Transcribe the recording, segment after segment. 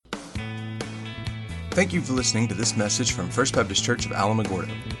Thank you for listening to this message from First Baptist Church of Alamogordo.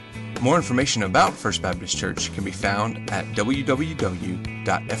 More information about First Baptist Church can be found at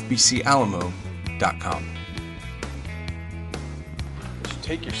www.fbcalamo.com.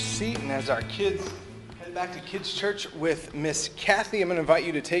 Take your seat, and as our kids head back to Kids Church with Miss Kathy, I'm going to invite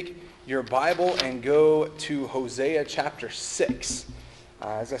you to take your Bible and go to Hosea chapter 6.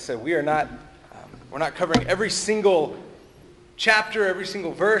 As I said, we're not covering every single chapter, every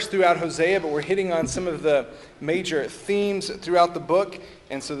single verse throughout Hosea, but we're hitting on some of the major themes throughout the book.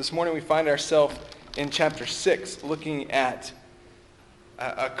 And so this morning we find ourselves in chapter 6 looking at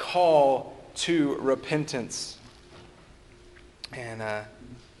a call to repentance. And,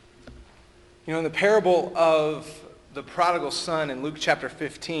 in the parable of the prodigal son in Luke chapter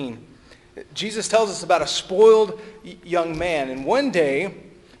 15, Jesus tells us about a spoiled young man. And one day,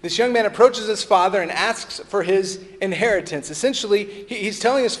 this young man approaches his father and asks for his inheritance. Essentially, he's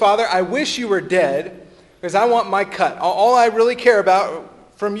telling his father, I wish you were dead because I want my cut. All I really care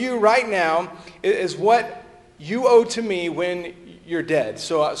about from you right now is what you owe to me when you're dead.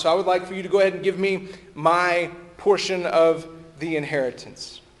 So I would like for you to go ahead and give me my portion of the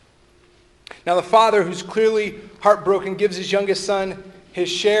inheritance. Now the father, who's clearly heartbroken, gives his youngest son his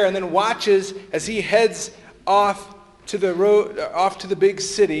share and then watches as he heads off to the road, off to the big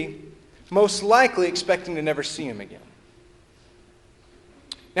city, most likely expecting to never see him again.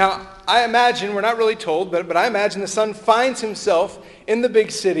 Now, I imagine, we're not really told, but I imagine the son finds himself in the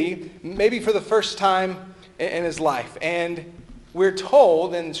big city, maybe for the first time in his life. And we're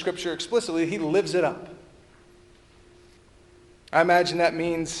told in Scripture explicitly, he lives it up. I imagine that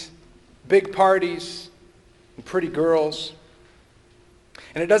means big parties and pretty girls.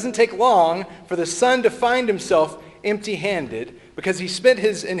 And it doesn't take long for the son to find himself empty-handed because he spent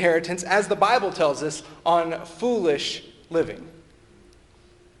his inheritance, as the Bible tells us, on foolish living.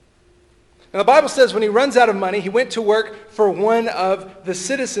 Now the Bible says when he runs out of money, he went to work for one of the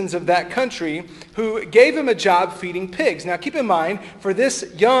citizens of that country who gave him a job feeding pigs. Now keep in mind, for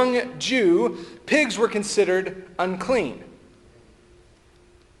this young Jew, pigs were considered unclean.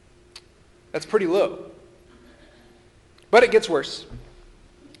 That's pretty low. But it gets worse.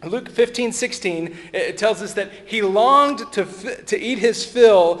 Luke 15:16, it tells us that he longed to eat his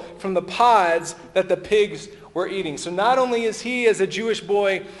fill from the pods that the pigs were eating. So not only is he, as a Jewish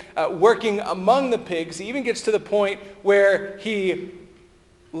boy, working among the pigs, he even gets to the point where he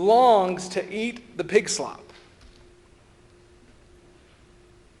longs to eat the pig slop.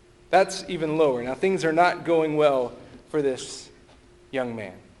 That's even lower. Now things are not going well for this young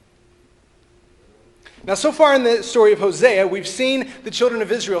man. Now, so far in the story of Hosea, we've seen the children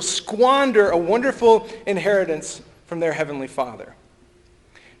of Israel squander a wonderful inheritance from their heavenly Father.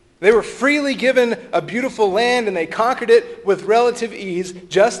 They were freely given a beautiful land, and they conquered it with relative ease,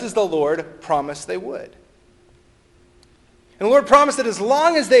 just as the Lord promised they would. And the Lord promised that as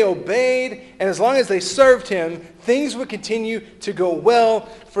long as they obeyed and as long as they served Him, things would continue to go well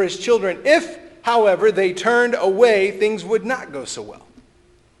for His children. If, however, they turned away, things would not go so well.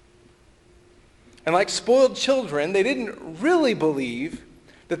 And like spoiled children, they didn't really believe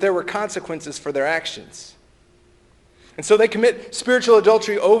that there were consequences for their actions. And so they commit spiritual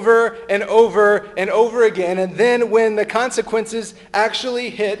adultery over and over and over again. And then when the consequences actually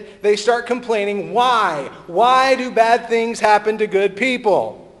hit, they start complaining, why? Why do bad things happen to good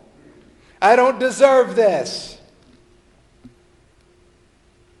people? I don't deserve this.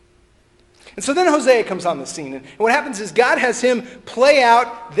 And so then Hosea comes on the scene. And what happens is God has him play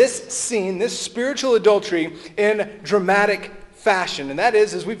out this scene, this spiritual adultery, in dramatic fashion. And that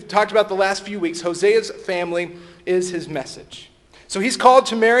is, as we've talked about the last few weeks, Hosea's family is his message. So he's called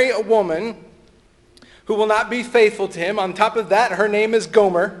to marry a woman who will not be faithful to him. On top of that, her name is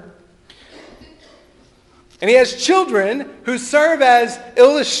Gomer. And he has children who serve as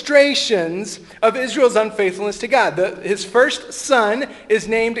illustrations of Israel's unfaithfulness to God. His first son is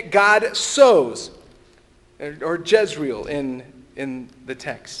named God Sows, or Jezreel in the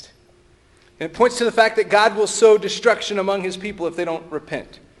text. And it points to the fact that God will sow destruction among his people if they don't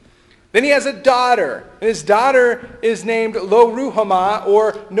repent. Then he has a daughter, and his daughter is named Lo Ruhamah,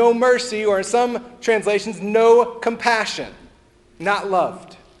 or no mercy, or in some translations, no compassion, not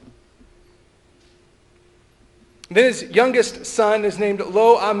loved. Then his youngest son is named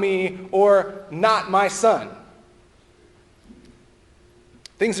Lo Ami, or not my son.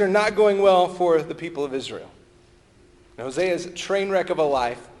 Things are not going well for the people of Israel. And Hosea's train wreck of a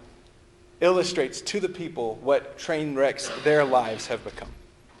life illustrates to the people what train wrecks their lives have become.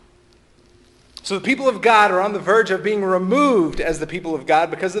 So the people of God are on the verge of being removed as the people of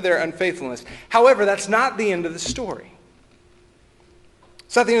God because of their unfaithfulness. However, that's not the end of the story.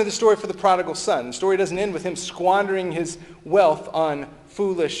 It's not the end of the story for the prodigal son. The story doesn't end with him squandering his wealth on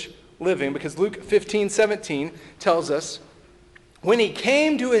foolish living, because Luke 15:17 tells us, when he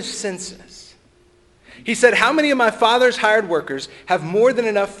came to his senses, he said, how many of my father's hired workers have more than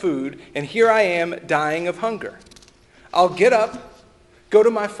enough food, and here I am dying of hunger? I'll get up, go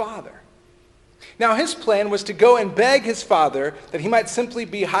to my father. Now his plan was to go and beg his father that he might simply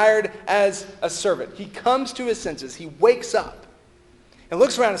be hired as a servant. He comes to his senses. He wakes up and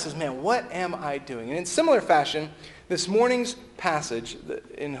looks around and says, man, what am I doing? And in similar fashion, this morning's passage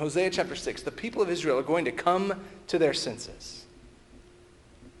in Hosea chapter 6, the people of Israel are going to come to their senses.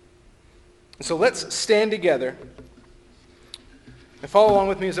 And so let's stand together and follow along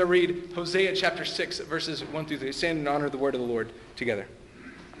with me as I read Hosea chapter 6, verses 1 through 3. Stand in honor of the word of the Lord together.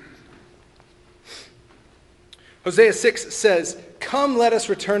 Hosea 6 says, come, let us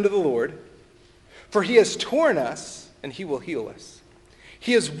return to the Lord, for he has torn us, and he will heal us.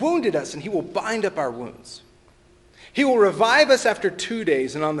 He has wounded us, and he will bind up our wounds. He will revive us after 2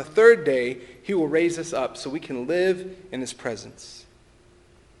 days, and on the third day he will raise us up so we can live in his presence.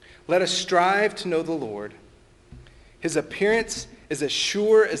 Let us strive to know the Lord. His appearance is as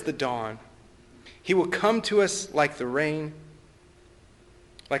sure as the dawn. He will come to us like the rain,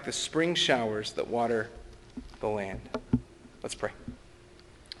 like the spring showers that water the land. Let's pray.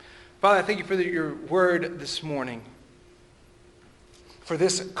 Father, I thank you for your word this morning, for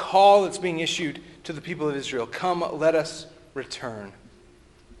this call that's being issued to the people of Israel. Come, let us return.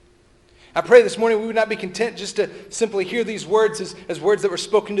 I pray this morning we would not be content just to simply hear these words as words that were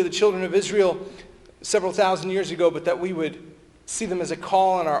spoken to the children of Israel several thousand years ago, but that we would see them as a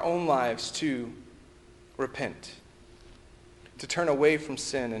call in our own lives to repent, to turn away from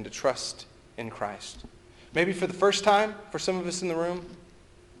sin and to trust in Christ. Maybe for the first time for some of us in the room,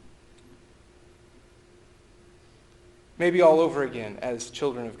 maybe all over again as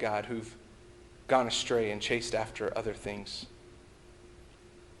children of God who've gone astray and chased after other things.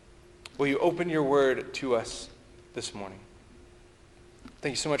 Will you open your word to us this morning?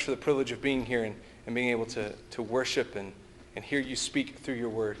 Thank you so much for the privilege of being here and being able to worship and hear you speak through your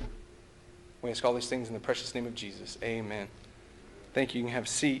word. We ask all these things in the precious name of Jesus. Amen. Thank you. You can have a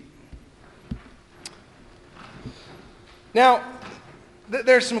seat. Now,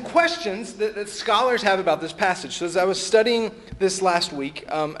 there are some questions that scholars have about this passage. So as I was studying this last week,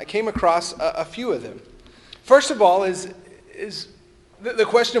 I came across a few of them. First of all is the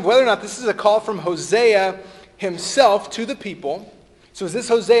question of whether or not this is a call from Hosea himself to the people. So is this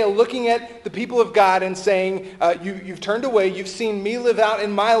Hosea looking at the people of God and saying, you've turned away, you've seen me live out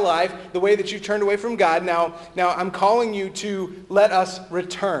in my life the way that you've turned away from God. Now I'm calling you to let us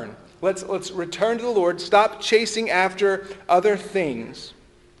return. Let's return to the Lord. Stop chasing after other things.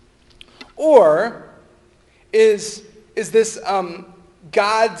 Or is this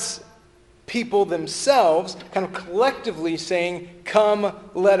God's people themselves kind of collectively saying, come,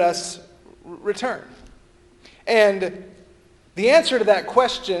 let us return? And the answer to that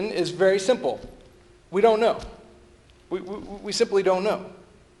question is very simple. We don't know. We simply don't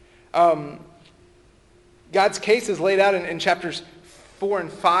know. God's case is laid out in chapters 4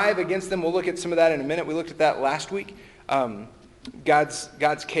 and 5 against them. We'll look at some of that in a minute. We looked at that last week.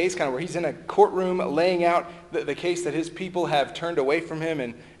 God's case, kind of where he's in a courtroom laying out the case that his people have turned away from him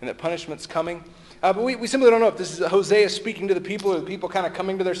and that punishment's coming. But we simply don't know if this is Hosea speaking to the people or the people kind of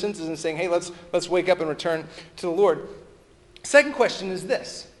coming to their senses and saying, hey, let's wake up and return to the Lord. Second question is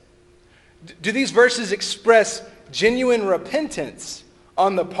this. Do these verses express genuine repentance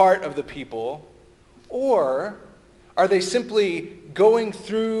on the part of the people, or are they simply going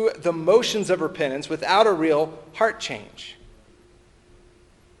through the motions of repentance without a real heart change?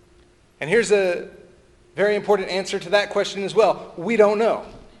 And here's a very important answer to that question as well. We don't know.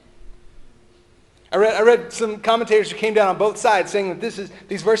 I read some commentators who came down on both sides saying that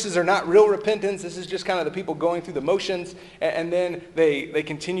these verses are not real repentance. This is just kind of the people going through the motions, and then they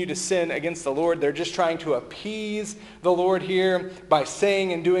continue to sin against the Lord. They're just trying to appease the Lord here by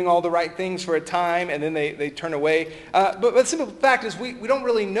saying and doing all the right things for a time, and then they turn away. But the simple fact is we don't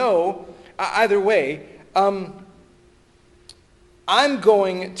really know either way. I'm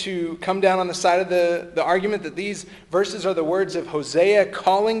going to come down on the side of the argument that these verses are the words of Hosea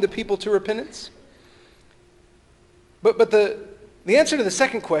calling the people to repentance. But the answer to the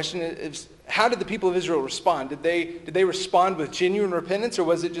second question is, how did the people of Israel respond? Did they respond with genuine repentance, or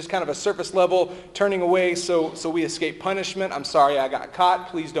was it just kind of a surface level turning away so we escape punishment? I'm sorry I got caught.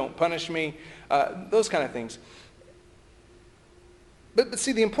 Please don't punish me. Those kind of things. But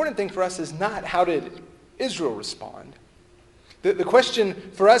see, the important thing for us is not how did Israel respond. The question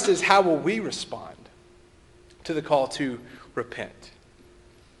for us is, how will we respond to the call to repent?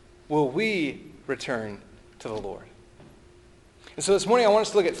 will we return to the Lord? And so this morning I want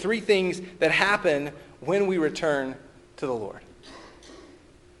us to look at three things that happen when we return to the Lord.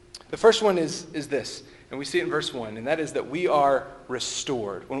 The first one is this, and we see it in verse 1, and that is that we are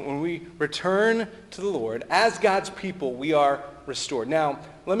restored. When we return to the Lord, as God's people, we are restored. Now,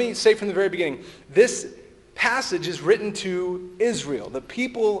 let me say from the very beginning, this passage is written to Israel, the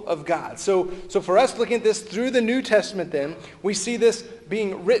people of God. So for us looking at this through the New Testament then, we see this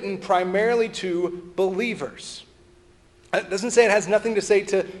being written primarily to believers. It doesn't say it has nothing to say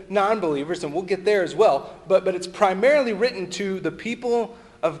to non-believers, and we'll get there as well, but it's primarily written to the people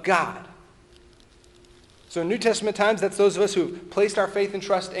of God. So in New Testament times, that's those of us who have placed our faith and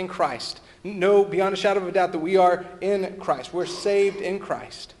trust in Christ. Know beyond a shadow of a doubt that we are in Christ. We're saved in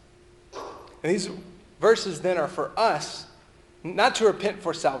Christ. And these verses then are for us, not to repent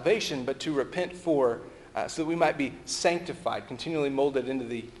for salvation, but to repent for, so that we might be sanctified, continually molded into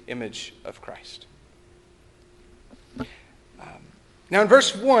the image of Christ. Now in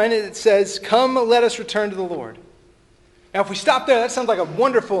verse 1, it says, "Come, let us return to the Lord." Now if we stop there, that sounds like a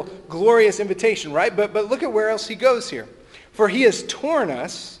wonderful, glorious invitation, right? But look at where else he goes here. "For he has torn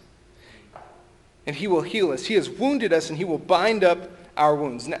us, and he will heal us. He has wounded us, and he will bind up our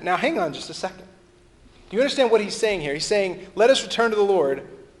wounds." Now hang on just a second. Do you understand what he's saying here? He's saying, let us return to the Lord,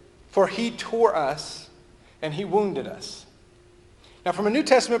 for he tore us, and he wounded us. Now from a New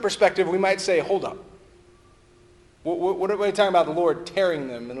Testament perspective, we might say, hold up. What are we talking about? The Lord tearing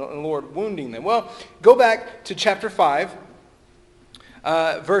them and the Lord wounding them. Well, go back to chapter 5,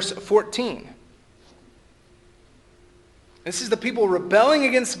 verse 14. This is the people rebelling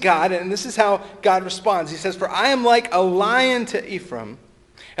against God, and this is how God responds. He says, "For I am like a lion to Ephraim,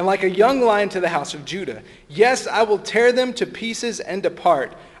 and like a young lion to the house of Judah. Yes, I will tear them to pieces and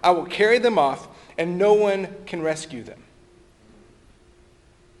depart. I will carry them off, and no one can rescue them."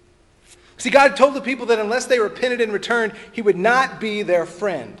 See, God told the people that unless they repented and returned, he would not be their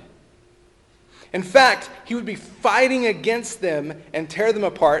friend. In fact, he would be fighting against them and tear them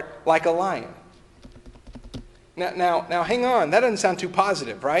apart like a lion. Now, hang on. That doesn't sound too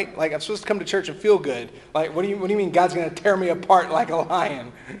positive, right? Like, I'm supposed to come to church and feel good. Like, what do you mean God's going to tear me apart like a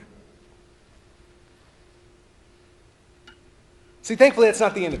lion? See, thankfully, that's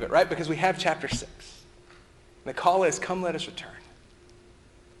not the end of it, right? Because we have chapter 6. The call is, "Come, let us return."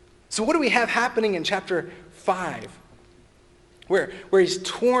 So what do we have happening in chapter 5? Where he's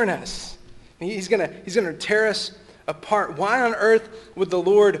torn us. He's gonna tear us apart. Why on earth would the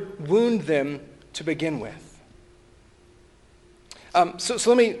Lord wound them to begin with? So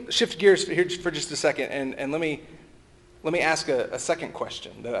let me shift gears here for just a second, and let me ask a second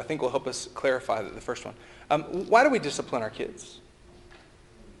question that I think will help us clarify the first one. Why do we discipline our kids?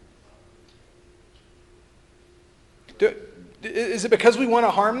 Is it because we want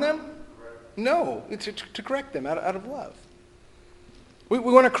to harm them? No, it's to correct them out of love. We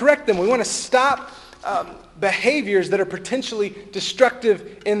want to correct them. We want to stop behaviors that are potentially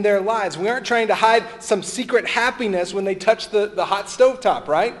destructive in their lives. We aren't trying to hide some secret happiness when they touch the hot stovetop,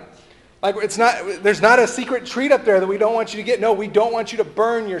 right? Like there's not a secret treat up there that we don't want you to get. No, we don't want you to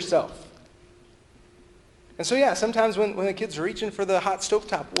burn yourself. And so yeah, sometimes when the kids are reaching for the hot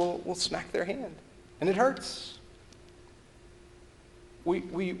stovetop, we'll smack their hand. And it hurts.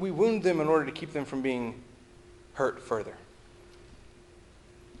 We wound them in order to keep them from being hurt further.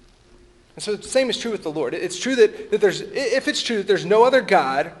 And so the same is true with the Lord. It's true that there's no other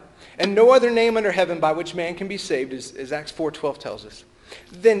God and no other name under heaven by which man can be saved, as Acts 4:12 tells us,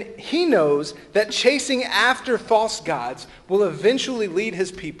 then he knows that chasing after false gods will eventually lead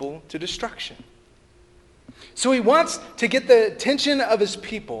his people to destruction. So he wants to get the attention of his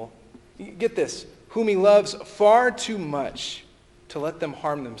people, get this, whom he loves far too much to let them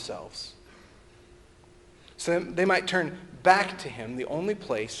harm themselves. So they might turn back to him, the only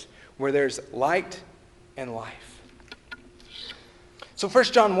place where there's light and life. So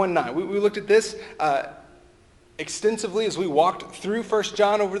 1 John 1:9, we looked at this extensively as we walked through 1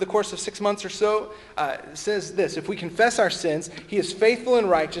 John over the course of 6 months or so. It says this: "If we confess our sins, he is faithful and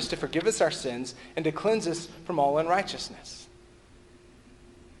righteous to forgive us our sins and to cleanse us from all unrighteousness."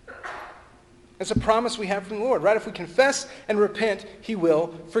 It's a promise we have from the Lord, right? If we confess and repent, he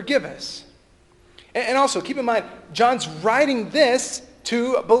will forgive us. And also, keep in mind, John's writing this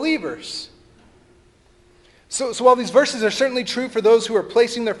to believers. So while these verses are certainly true for those who are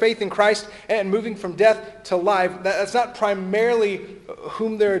placing their faith in Christ and moving from death to life, that's not primarily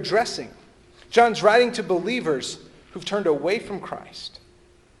whom they're addressing. John's writing to believers who've turned away from Christ.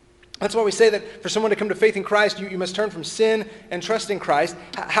 That's why we say that for someone to come to faith in Christ, you must turn from sin and trust in Christ.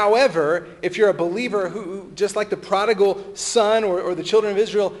 However, if you're a believer who, just like the prodigal son or the children of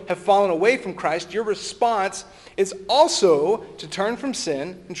Israel, have fallen away from Christ, your response is also to turn from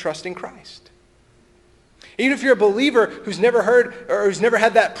sin and trust in Christ. Even if you're a believer who's never heard or who's never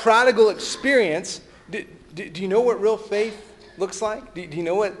had that prodigal experience, do you know what real faith looks like? Do you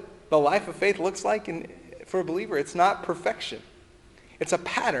know what the life of faith looks like for a believer? It's not perfection. It's a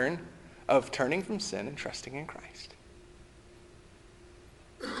pattern of turning from sin and trusting in Christ.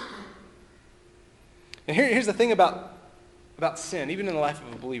 And here's the thing about sin, even in the life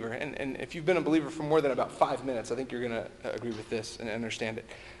of a believer. And if you've been a believer for more than about 5 minutes, I think you're going to agree with this and understand it.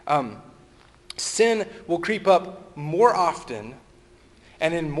 Sin will creep up more often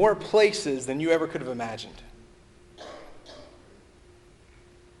and in more places than you ever could have imagined.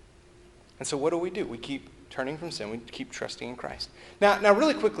 And so what do? We keep turning from sin. We keep trusting in Christ. Now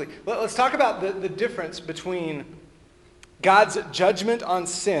really quickly, let's talk about the difference between God's judgment on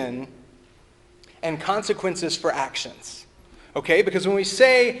sin and consequences for actions. Okay? Because when we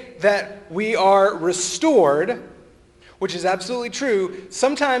say that we are restored, which is absolutely true,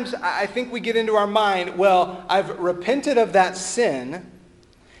 sometimes I think we get into our mind, well, I've repented of that sin,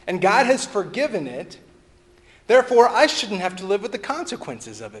 and God has forgiven it, therefore I shouldn't have to live with the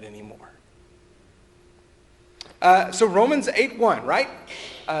consequences of it anymore. So Romans 8:1, right?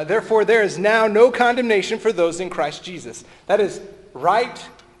 Therefore there is now no condemnation for those in Christ Jesus. That is right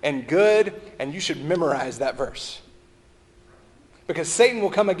and good, and you should memorize that verse. Because Satan will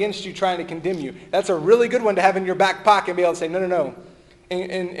come against you trying to condemn you. That's a really good one to have in your back pocket and be able to say, no.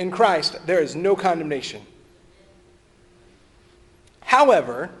 In Christ, there is no condemnation.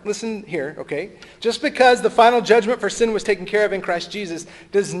 However, listen here, okay? Just because the final judgment for sin was taken care of in Christ Jesus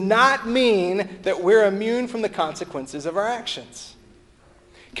does not mean that we're immune from the consequences of our actions.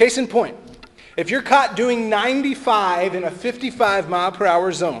 Case in point, if you're caught doing 95 in a 55 mile per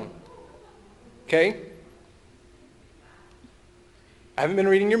hour zone, okay? I haven't been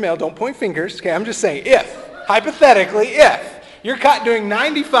reading your mail, don't point fingers, okay? I'm just saying, hypothetically, if you're caught doing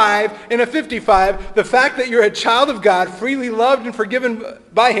 95 in a 55, the fact that you're a child of God, freely loved and forgiven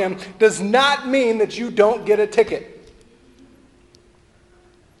by Him, does not mean that you don't get a ticket.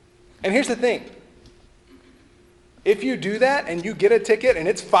 And here's the thing. If you do that and you get a ticket and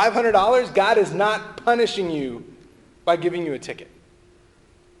it's $500, God is not punishing you by giving you a ticket.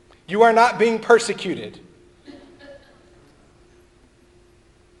 You are not being persecuted.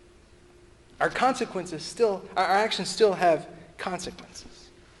 Our actions still have consequences.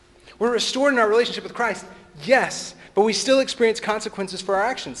 We're restored in our relationship with Christ, yes, but we still experience consequences for our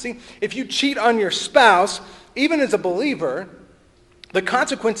actions. See, if you cheat on your spouse, even as a believer, the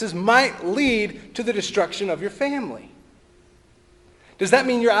consequences might lead to the destruction of your family. Does that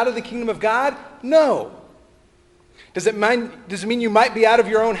mean you're out of the kingdom of God? No. Does it mean you might be out of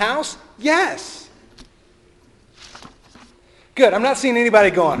your own house? Yes. Good. I'm not seeing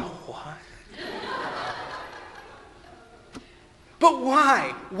anybody going, but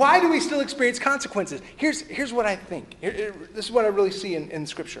why? Why do we still experience consequences? Here's what I think. This is what I really see in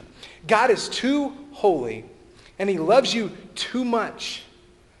Scripture. God is too holy, and He loves you too much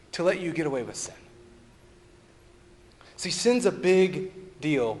to let you get away with sin. See, sin's a big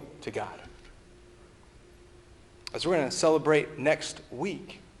deal to God. As we're going to celebrate next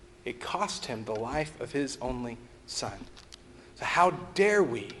week, it cost Him the life of His only Son. So how dare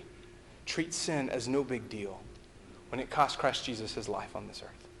we treat sin as no big deal when it cost Christ Jesus His life on this earth?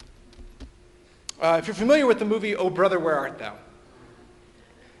 If you're familiar with the movie, Oh Brother, Where Art Thou?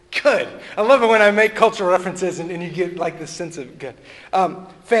 Good. I love it when I make cultural references and you get like this sense of good.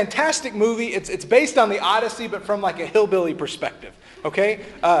 Fantastic movie. It's based on the Odyssey, but from like a hillbilly perspective. Okay?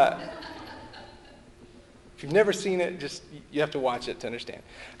 If you've never seen it, you have to watch it to understand.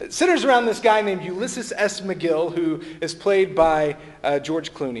 It centers around this guy named Ulysses S. McGill, who is played by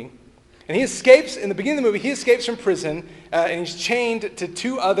George Clooney. And he escapes, in the beginning of the movie, he escapes from prison, and he's chained to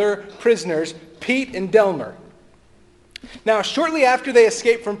two other prisoners, Pete and Delmer. Now, shortly after they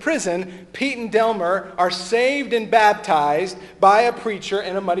escape from prison, Pete and Delmer are saved and baptized by a preacher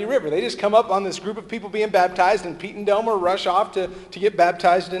in a muddy river. They just come up on this group of people being baptized, and Pete and Delmer rush off to get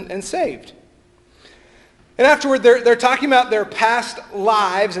baptized and saved. And afterward, they're talking about their past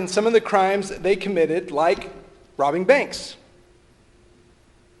lives and some of the crimes that they committed, like robbing banks.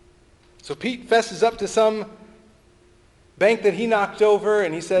 So Pete fesses up to some bank that he knocked over,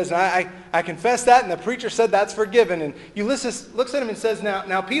 and he says, I confess that, and the preacher said that's forgiven. And Ulysses looks at him and says,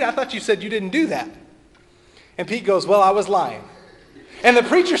 now Pete, I thought you said you didn't do that. And Pete goes, well, I was lying. And the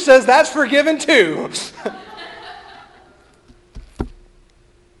preacher says that's forgiven too.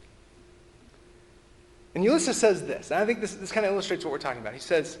 And Ulysses says this, and I think this kind of illustrates what we're talking about. He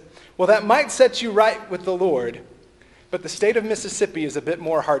says, well, that might set you right with the Lord, but the state of Mississippi is a bit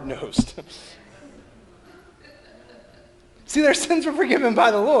more hard-nosed. See, their sins were forgiven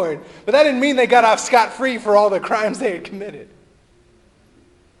by the Lord, but that didn't mean they got off scot-free for all the crimes they had committed.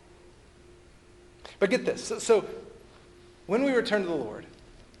 But get this. So when we return to the Lord,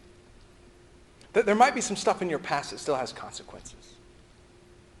 there might be some stuff in your past that still has consequences.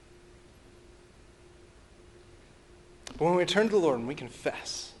 But when we return to the Lord and we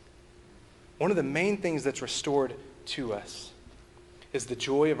confess, one of the main things that's restored to us is the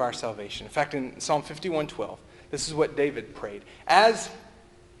joy of our salvation. In fact, in Psalm 51:12, this is what David prayed. As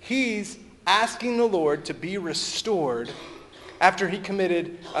he's asking the Lord to be restored after he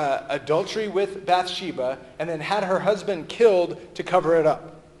committed adultery with Bathsheba and then had her husband killed to cover it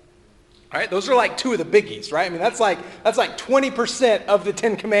up. All right, those are like two of the biggies, right? I mean, that's like 20% of the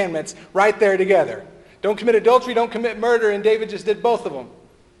 10 Commandments right there together. Don't commit adultery, don't commit murder, and David just did both of them.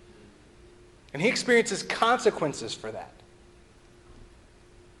 And he experiences consequences for that.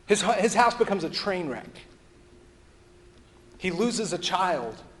 His house becomes a train wreck. He loses a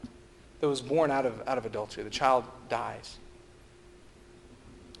child that was born out of adultery. The child dies.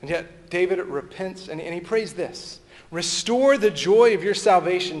 And yet David repents and he prays this: restore the joy of your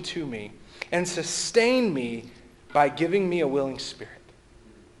salvation to me and sustain me by giving me a willing spirit.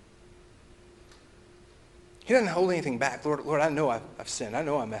 He doesn't hold anything back. Lord, I know I've sinned. I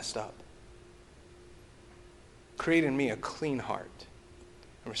know I messed up. Create in me a clean heart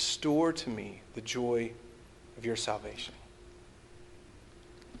and restore to me the joy of your salvation.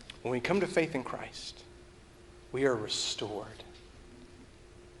 When we come to faith in Christ, we are restored.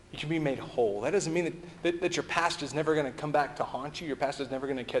 You can be made whole. That doesn't mean that your past is never going to come back to haunt you. Your past is never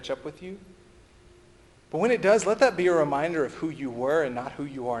going to catch up with you. But when it does, let that be a reminder of who you were and not who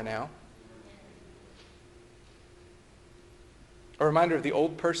you are now. A reminder of the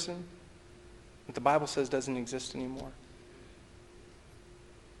old person that the Bible says doesn't exist anymore.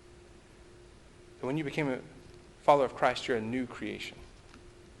 And when you became a follower of Christ, you're a new creation.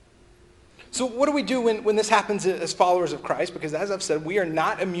 So what do we do when this happens as followers of Christ? Because as I've said, we are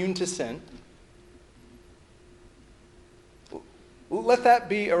not immune to sin. Let that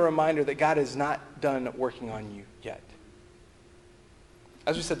be a reminder that God is not done working on you yet.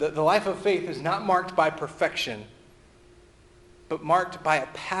 As we said, the life of faith is not marked by perfection, but marked by a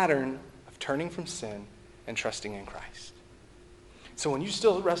pattern of turning from sin and trusting in Christ. So when you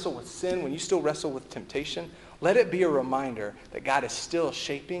still wrestle with sin, when you still wrestle with temptation, let it be a reminder that God is still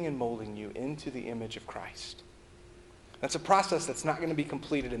shaping and molding you into the image of Christ. That's a process that's not going to be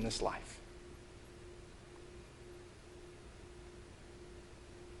completed in this life.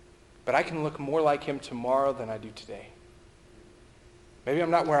 But I can look more like him tomorrow than I do today. Maybe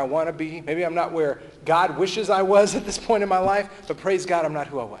I'm not where I want to be. Maybe I'm not where God wishes I was at this point in my life. But praise God, I'm not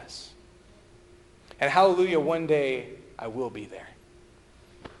who I was. And hallelujah, one day I will be there.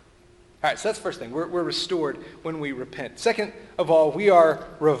 All right, so that's the first thing. We're restored when we repent. Second of all, we are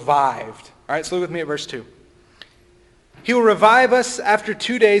revived. All right, so look with me at verse 2. He will revive us after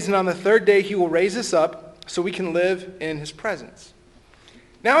 2 days, and on the third day he will raise us up so we can live in his presence.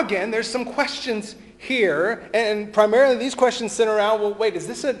 Now again, there's some questions here, and primarily these questions center around, well, wait, is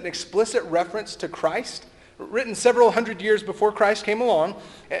this an explicit reference to Christ? Written several hundred years before Christ came along.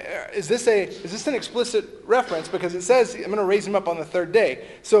 Is this an explicit reference? Because it says, I'm going to raise him up on the third day.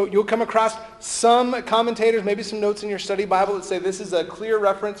 So you'll come across some commentators, maybe some notes in your study Bible that say this is a clear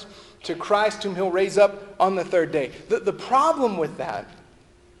reference to Christ whom he'll raise up on the third day. The problem with that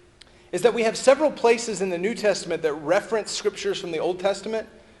is that we have several places in the New Testament that reference scriptures from the Old Testament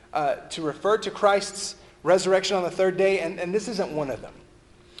to refer to Christ's resurrection on the third day, and this isn't one of them.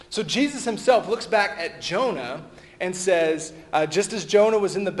 So Jesus himself looks back at Jonah and says, just as Jonah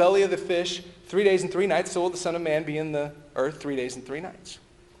was in the belly of the fish 3 days and 3 nights, so will the Son of Man be in the earth 3 days and 3 nights.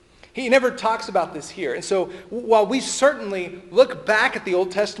 He never talks about this here. And so while we certainly look back at the Old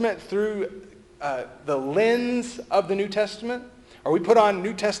Testament through the lens of the New Testament, or we put on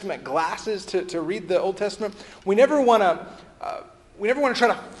New Testament glasses to read the Old Testament, we never want to try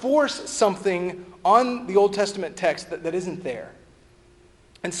to force something on the Old Testament text that isn't there.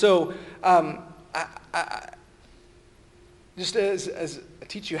 And so, just as I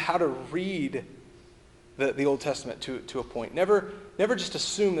teach you how to read the Old Testament to a point, never just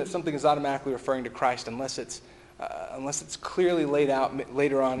assume that something is automatically referring to Christ unless it's clearly laid out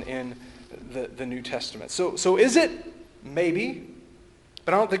later on in the New Testament. So is it? Maybe,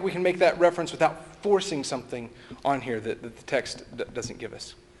 but I don't think we can make that reference without forcing something on here that the text doesn't give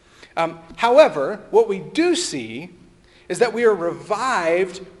us. However, what we do see is that we are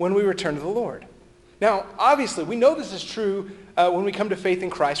revived when we return to the Lord. Now, obviously, we know this is true when we come to faith in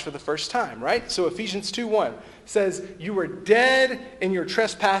Christ for the first time, right? So Ephesians 2:1 says, you were dead in your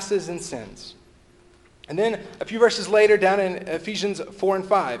trespasses and sins. And then a few verses later, down in Ephesians 4 and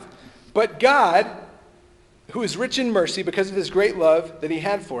 5, but God, who is rich in mercy because of his great love that he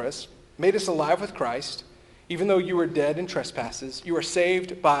had for us, made us alive with Christ, even though you were dead in trespasses. You are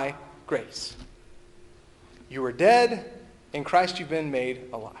saved by grace. You were dead, in Christ you've been made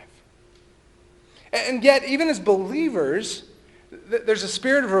alive. And yet, even as believers, there's a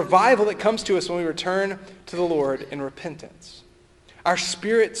spirit of revival that comes to us when we return to the Lord in repentance. Our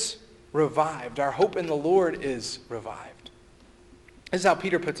spirit's revived. Our hope in the Lord is revived. This is how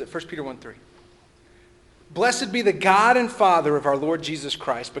Peter puts it, 1 Peter 1:3. Blessed be the God and Father of our Lord Jesus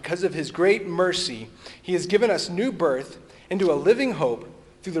Christ. Because of his great mercy, he has given us new birth into a living hope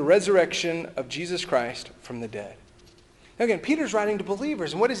through the resurrection of Jesus Christ from the dead. Now again, Peter's writing to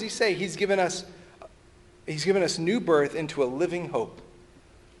believers, and what does he say? He's given us new birth into a living hope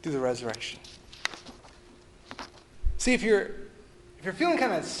through the resurrection. See, if you're feeling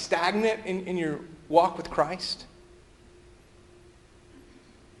kind of stagnant in your walk with Christ,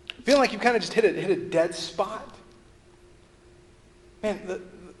 feeling like you've kind of just hit a dead spot, man,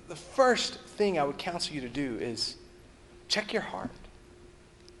 the first thing I would counsel you to do is check your heart.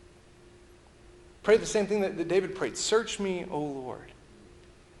 Pray the same thing that David prayed. Search me, O Lord.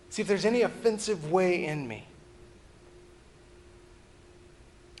 See if there's any offensive way in me.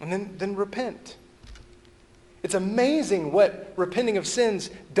 And then repent. It's amazing what repenting of sins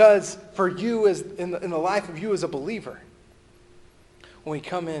does for you as in the life of you as a believer. When we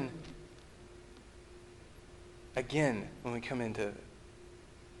come in, again, when we come into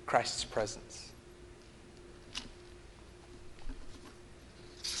Christ's presence.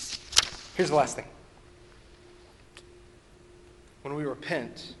 Here's the last thing. When we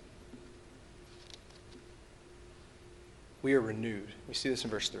repent, we are renewed. We see this in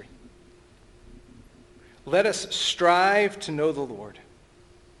verse 3. Let us strive to know the Lord.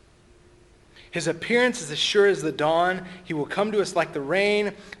 His appearance is as sure as the dawn. He will come to us like the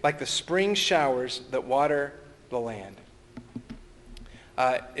rain, like the spring showers that water the land.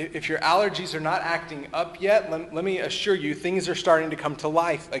 If your allergies are not acting up yet, let me assure you, things are starting to come to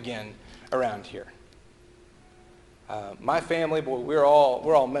life again around here. My family, boy, we're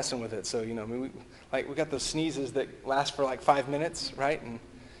all messing with it. So we got those sneezes that last for like 5 minutes, right?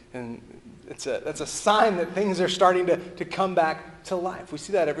 And that's a sign that things are starting to come back to life. We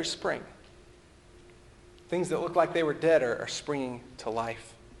see that every spring. Things that look like they were dead are springing to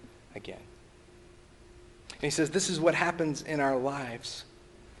life again. And he says, this is what happens in our lives.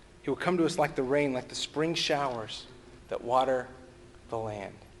 He will come to us like the rain, like the spring showers that water the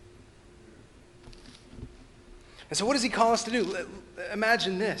land. And so what does he call us to do?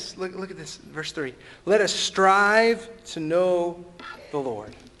 Imagine this. Look at this, verse 3. Let us strive to know the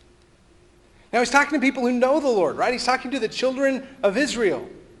Lord. Now he's talking to people who know the Lord, right? He's talking to the children of Israel.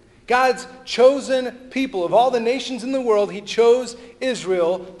 God's chosen people. Of all the nations in the world, he chose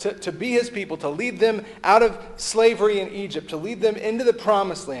Israel to be his people, to lead them out of slavery in Egypt, to lead them into the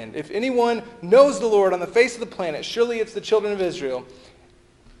promised land. If anyone knows the Lord on the face of the planet, surely it's the children of Israel.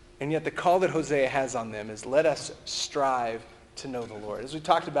 And yet the call that Hosea has on them is, let us strive to know the Lord. As we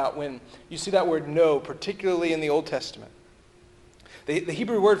talked about, when you see that word know, particularly in the Old Testament, the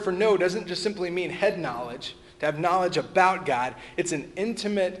Hebrew word for know doesn't just simply mean head knowledge, to have knowledge about God. It's an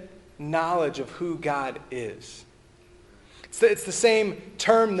intimate knowledge of who God is. It's the same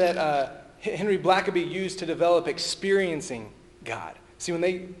term that Henry Blackaby used to develop experiencing God. See,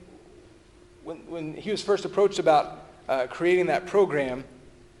 when he was first approached about creating that program,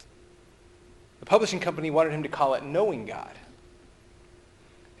 the publishing company wanted him to call it Knowing God.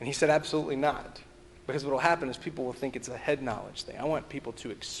 And he said, absolutely not. Because what will happen is people will think it's a head knowledge thing. I want people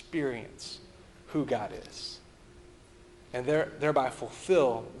to experience who God is. And thereby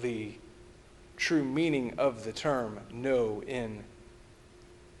fulfill the true meaning of the term know in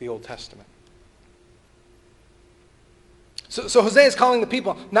the Old Testament. So Hosea is calling the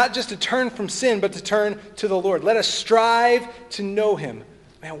people not just to turn from sin, but to turn to the Lord. Let us strive to know him.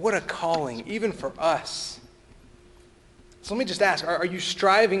 Man, what a calling, even for us. So let me just ask, are you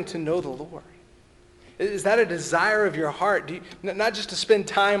striving to know the Lord? Is that a desire of your heart? Not just to spend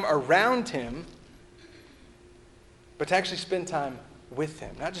time around him, but to actually spend time with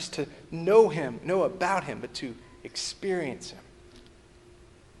him. Not just to know him, know about him, but to experience him.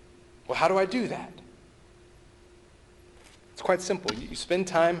 Well, how do I do that? It's quite simple. You spend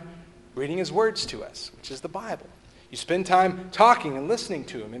time reading his words to us, which is the Bible. You spend time talking and listening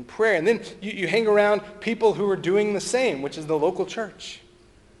to him in prayer. And then you hang around people who are doing the same, which is the local church.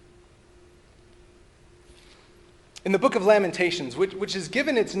 In the book of Lamentations, which is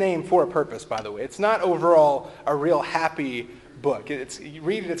given its name for a purpose, by the way. It's not overall a real happy book. You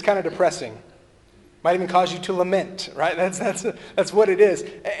read it, it's kind of depressing. Might even cause you to lament, right? That's what it is.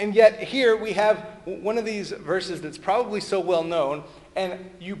 And yet here we have one of these verses that's probably so well known, and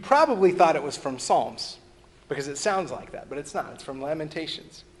you probably thought it was from Psalms, because it sounds like that, but it's not. It's from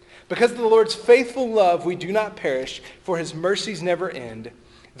Lamentations. Because of the Lord's faithful love, we do not perish, for his mercies never end.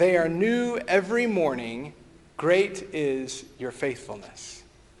 They are new every morning. Great is your faithfulness.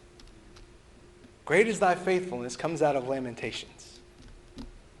 Great is thy faithfulness comes out of Lamentations.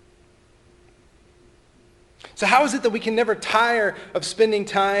 So how is it that we can never tire of spending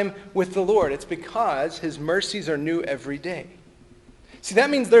time with the Lord? It's because his mercies are new every day. See, that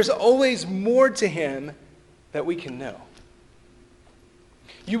means there's always more to him that we can know.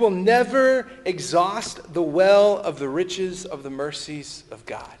 You will never exhaust the well of the riches of the mercies of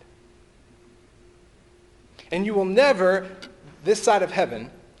God. And you will never, this side of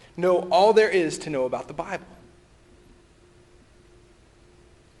heaven, know all there is to know about the Bible.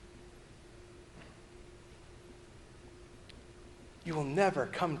 You will never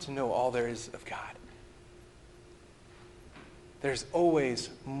come to know all there is of God. There's always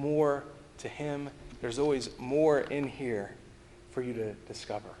more to him. There's always more in here for you to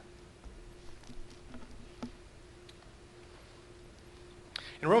discover.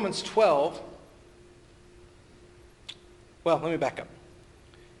 In Romans 12, well, let me back up.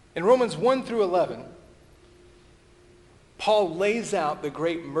 In Romans 1 through 11, Paul lays out the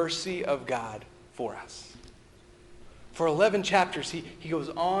great mercy of God for us. For 11 chapters, he goes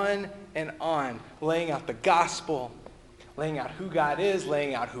on and on, laying out the gospel, laying out who God is,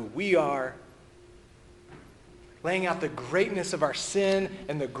 laying out who we are, laying out the greatness of our sin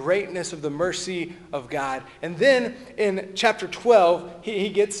and the greatness of the mercy of God. And then in chapter 12, he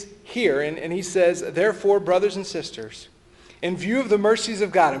gets here, and he says, therefore, brothers and sisters, in view of the mercies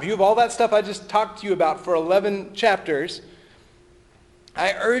of God, in view of all that stuff I just talked to you about for 11 chapters,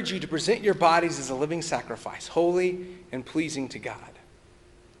 I urge you to present your bodies as a living sacrifice, holy and pleasing to God.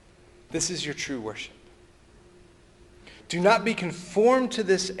 This is your true worship. Do not be conformed to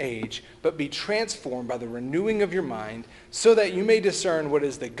this age, but be transformed by the renewing of your mind, so that you may discern what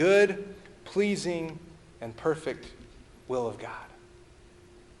is the good, pleasing, and perfect will of God.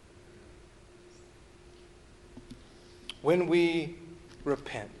 When we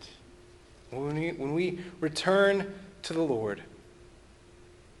repent, when we return to the Lord,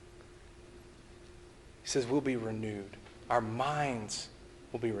 he says we'll be renewed. Our minds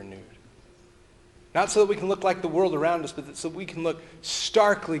will be renewed. Not so that we can look like the world around us, but so we can look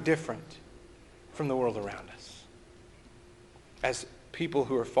starkly different from the world around us as people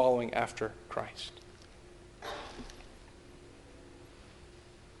who are following after Christ.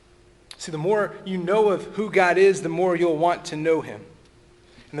 See, the more you know of who God is, the more you'll want to know him.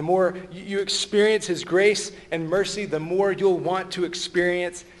 And the more you experience his grace and mercy, the more you'll want to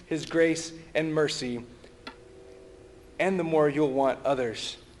experience his grace and mercy. And the more you'll want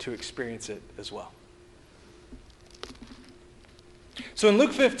others to experience it as well. So in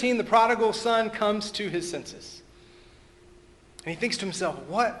Luke 15, the prodigal son comes to his senses. And he thinks to himself,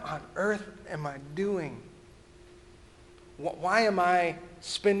 what on earth am I doing? Why am I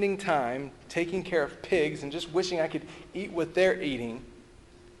spending time taking care of pigs and just wishing I could eat what they're eating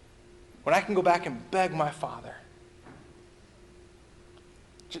when I can go back and beg my father?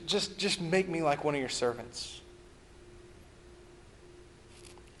 Just make me like one of your servants.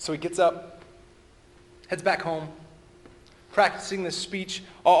 So he gets up, heads back home, practicing this speech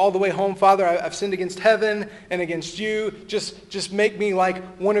all the way home. Father, I've sinned against heaven and against you. Just make me like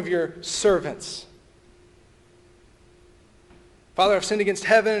one of your servants. Father, I've sinned against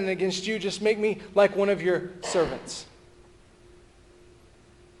heaven and against you. Just make me like one of your servants.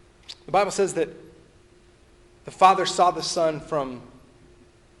 The Bible says that the father saw the son from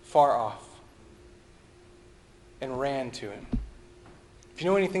far off and ran to him. If you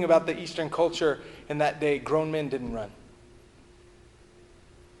know anything about the Eastern culture in that day, grown men didn't run.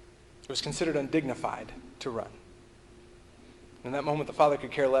 It was considered undignified to run. In that moment, the father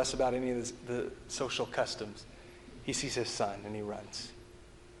could care less about any of the social customs. He sees his son and he runs.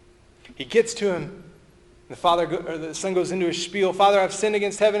 He gets to him. The son goes into his spiel. Father, I've sinned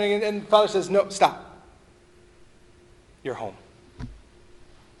against heaven. And the father says, no, stop. You're home.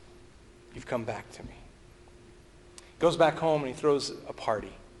 You've come back to me. Goes back home and he throws a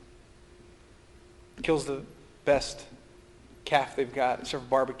party. Kills the best calf they've got. Serve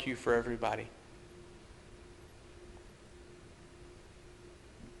barbecue for everybody.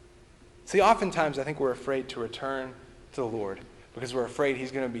 See, oftentimes I think we're afraid to return to the Lord because we're afraid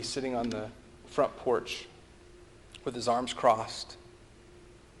he's going to be sitting on the front porch with his arms crossed,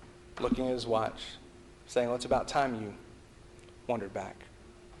 looking at his watch, saying, well, it's about time you wandered back.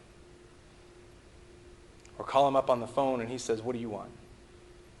 Or call him up on the phone and he says, what do you want?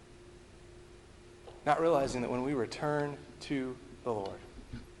 Not realizing that when we return to the Lord,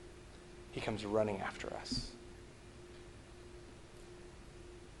 he comes running after us.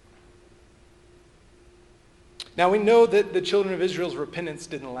 Now we know that the children of Israel's repentance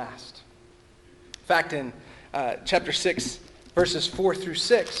didn't last. In fact, in chapter 6, verses 4 through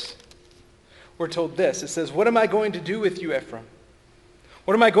 6, we're told this. It says, what am I going to do with you, Ephraim?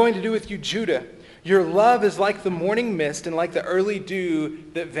 What am I going to do with you, Judah? Your love is like the morning mist and like the early dew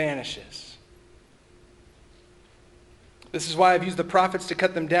that vanishes. This is why I've used the prophets to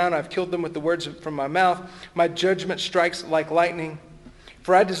cut them down. I've killed them with the words from my mouth. My judgment strikes like lightning.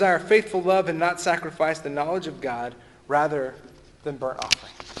 For I desire faithful love and not sacrifice, the knowledge of God rather than burnt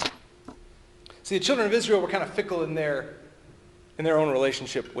offering. See, the children of Israel were kind of fickle in their own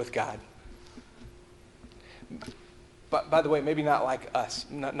relationship with God. But by the way, maybe not like us,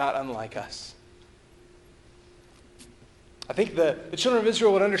 not unlike us. I think the children of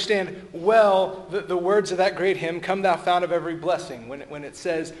Israel would understand well the words of that great hymn, Come Thou Fount of Every Blessing, when it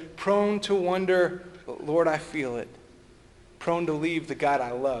says, prone to wonder, Lord, I feel it. Prone to leave the God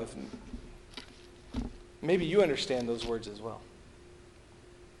I love. Maybe you understand those words as well.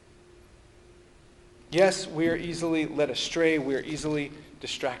 Yes, we are easily led astray. We are easily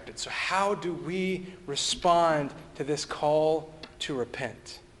distracted. So how do we respond to this call to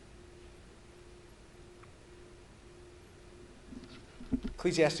repent?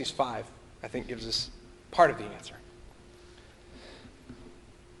 Ecclesiastes 5, I think, gives us part of the answer.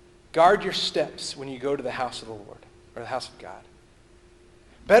 Guard your steps when you go to the house of the Lord, or the house of God.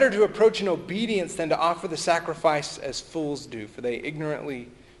 Better to approach in obedience than to offer the sacrifice as fools do, for they ignorantly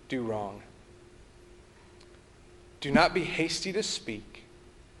do wrong. Do not be hasty to speak,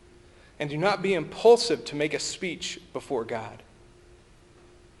 and do not be impulsive to make a speech before God.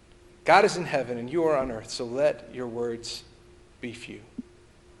 God is in heaven and you are on earth, so let your words be few.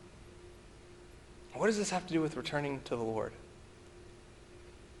 What does this have to do with returning to the Lord?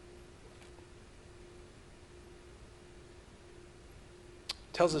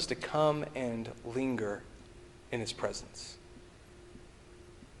 It tells us to come and linger in his presence.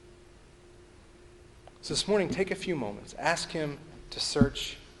 So this morning, take a few moments. Ask him to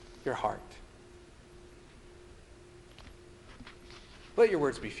search your heart. Let your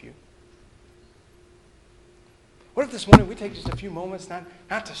words be few. What if this morning we take just a few moments,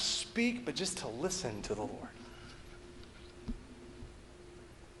 not to speak, but just to listen to the Lord?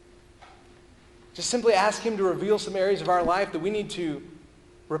 Just simply ask him to reveal some areas of our life that we need to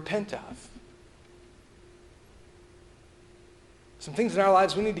repent of. Some things in our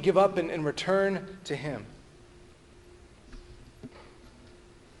lives we need to give up and return to him.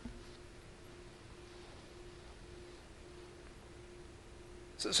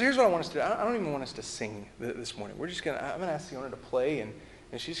 So here's what I want us to do. I don't even want us to sing this morning. I'm going to ask Siona to play, and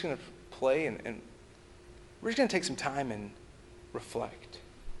she's going to play, and we're just going to take some time and reflect.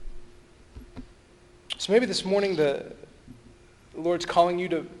 So maybe this morning the Lord's calling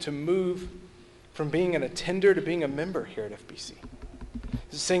you to move from being an attender to being a member here at FBC.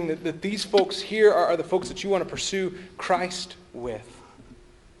 He's saying that these folks here are the folks that you want to pursue Christ with.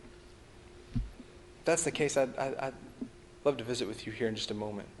 If that's the case, I'd love to visit with you here in just a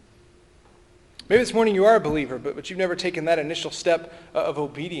moment. Maybe this morning you are a believer, but you've never taken that initial step of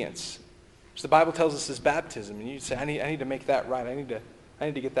obedience, which the Bible tells us is baptism. And you say, I need to make that right. I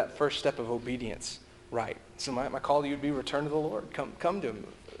need to get that first step of obedience right. So my call to you would be return to the Lord. Come to him.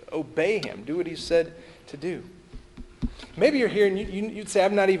 Obey him. Do what he said to do. Maybe you're here and you'd say,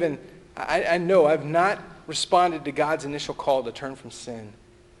 I know I've not responded to God's initial call to turn from sin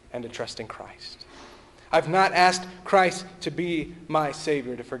and to trust in Christ. I've not asked Christ to be my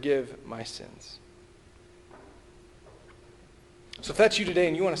Savior, to forgive my sins. So if that's you today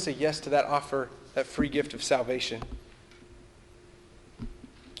and you want to say yes to that offer, that free gift of salvation,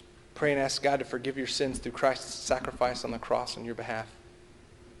 pray and ask God to forgive your sins through Christ's sacrifice on the cross on your behalf.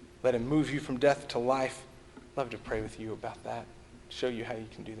 Let him move you from death to life. I'd love to pray with you about that, show you how you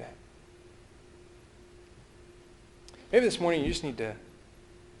can do that. Maybe this morning you just need to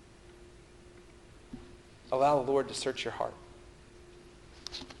allow the Lord to search your heart.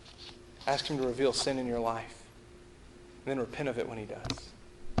 Ask him to reveal sin in your life, and then repent of it when he does.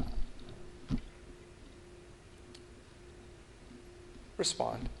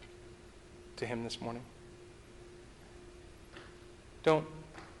 Respond to him this morning. Don't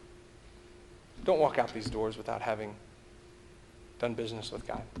walk out these doors without having done business with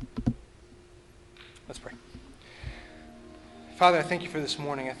God. Let's pray. Father, I thank you for this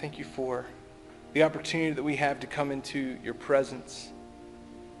morning. I thank you for the opportunity that we have to come into your presence,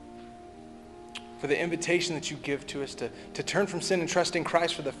 for the invitation that you give to us to turn from sin and trust in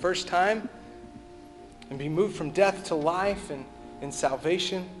Christ for the first time and be moved from death to life and in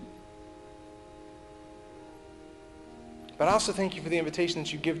salvation. But I also thank you for the invitation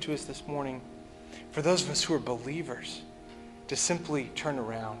that you give to us this morning for those of us who are believers to simply turn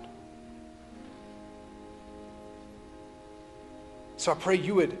around. So I pray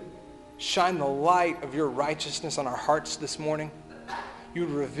you would shine the light of your righteousness on our hearts this morning. You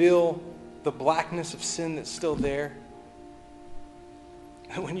would reveal the blackness of sin that's still there.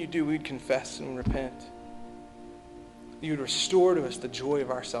 And when you do, we'd confess and repent. You would restore to us the joy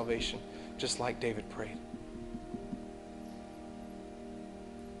of our salvation, just like David prayed.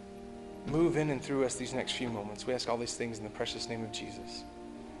 Move in and through us these next few moments. We ask all these things in the precious name of Jesus.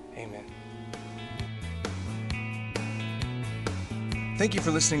 Amen. Thank you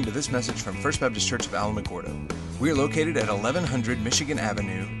for listening to this message from First Baptist Church of Alamogordo. We are located at 1100 Michigan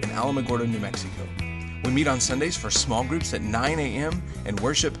Avenue in Alamogordo, New Mexico. We meet on Sundays for small groups at 9 a.m. and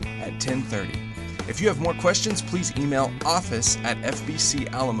worship at 10:30. If you have more questions, please email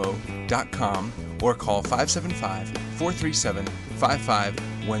office@fbcalamo.com or call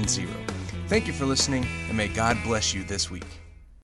 575-437-5510. Thank you for listening, and may God bless you this week.